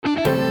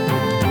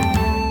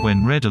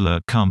When red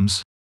alert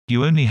comes,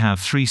 you only have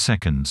 3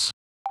 seconds.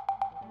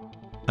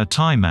 A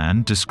Thai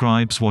man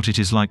describes what it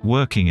is like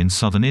working in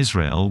southern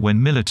Israel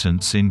when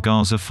militants in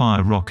Gaza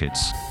fire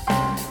rockets.